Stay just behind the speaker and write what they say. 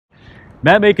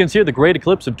Matt Makins here. The great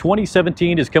eclipse of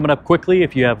 2017 is coming up quickly.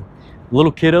 If you have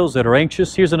little kiddos that are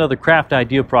anxious, here's another craft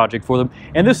idea project for them.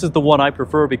 And this is the one I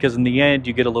prefer because in the end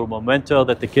you get a little memento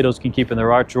that the kiddos can keep in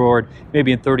their art drawer. And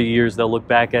maybe in 30 years they'll look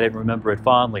back at it and remember it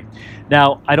fondly.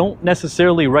 Now, I don't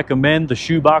necessarily recommend the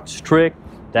shoebox trick.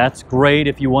 That's great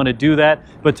if you want to do that,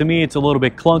 but to me it's a little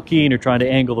bit clunky and you're trying to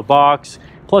angle the box.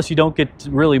 Plus you don't get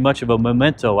really much of a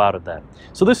memento out of that.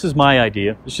 So this is my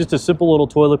idea. It's just a simple little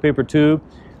toilet paper tube.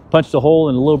 Punched a hole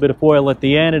and a little bit of foil at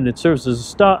the end, and it serves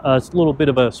as a little bit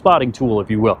of a spotting tool, if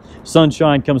you will.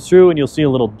 Sunshine comes through and you'll see a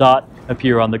little dot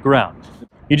appear on the ground.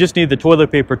 You just need the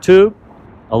toilet paper tube,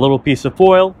 a little piece of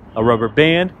foil, a rubber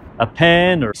band, a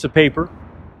pen or piece of paper.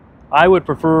 I would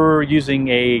prefer using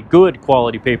a good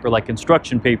quality paper like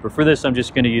construction paper. For this I'm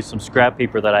just going to use some scrap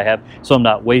paper that I have so I'm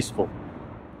not wasteful.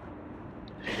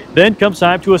 Then comes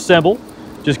time to assemble.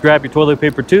 Just grab your toilet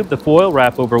paper tube, the foil,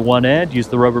 wrap over one end, use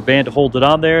the rubber band to hold it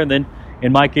on there, and then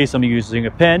in my case I'm using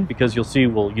a pen because you'll see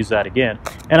we'll use that again,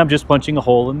 and I'm just punching a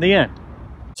hole in the end.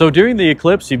 So during the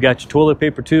eclipse you've got your toilet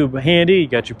paper tube handy, you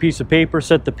got your piece of paper,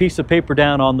 set the piece of paper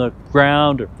down on the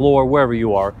ground or floor, wherever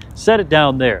you are, set it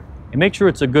down there. And make sure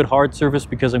it's a good hard surface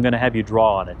because I'm going to have you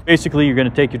draw on it. Basically, you're going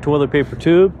to take your toilet paper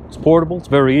tube. It's portable. It's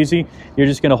very easy. You're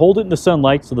just going to hold it in the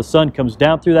sunlight so the sun comes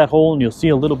down through that hole and you'll see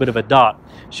a little bit of a dot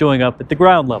showing up at the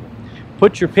ground level.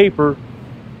 Put your paper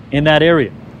in that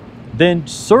area. Then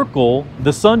circle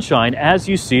the sunshine as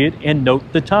you see it and note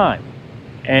the time.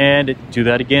 And do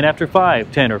that again after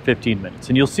 5, 10, or 15 minutes.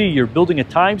 And you'll see you're building a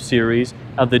time series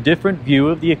of the different view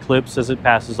of the eclipse as it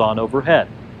passes on overhead.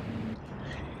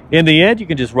 In the end, you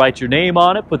can just write your name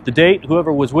on it, put the date,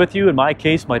 whoever was with you. In my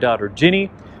case, my daughter Ginny.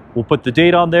 We'll put the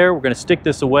date on there. We're going to stick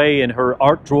this away in her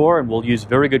art drawer, and we'll use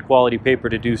very good quality paper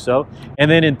to do so. And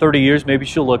then in 30 years, maybe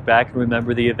she'll look back and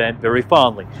remember the event very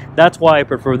fondly. That's why I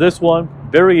prefer this one.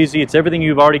 Very easy. It's everything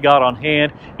you've already got on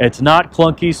hand. It's not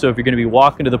clunky, so if you're going to be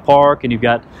walking to the park and you've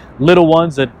got little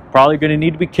ones that probably going to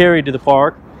need to be carried to the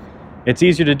park, it's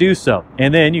easier to do so.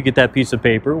 And then you get that piece of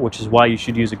paper, which is why you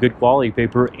should use a good quality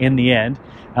paper in the end.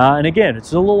 And again,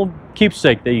 it's a little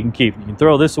keepsake that you can keep. You can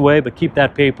throw this away, but keep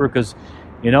that paper because,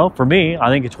 you know, for me, I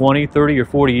think it's 20, 30, or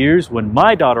 40 years. When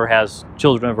my daughter has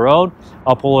children of her own,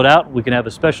 I'll pull it out. We can have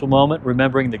a special moment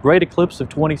remembering the great eclipse of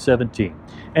 2017.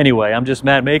 Anyway, I'm just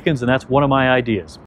Matt Makins, and that's one of my ideas.